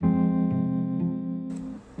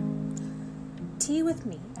Tea with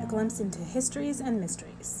Me, a glimpse into histories and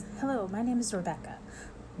mysteries. Hello, my name is Rebecca.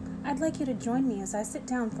 I'd like you to join me as I sit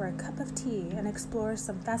down for a cup of tea and explore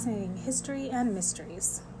some fascinating history and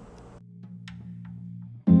mysteries.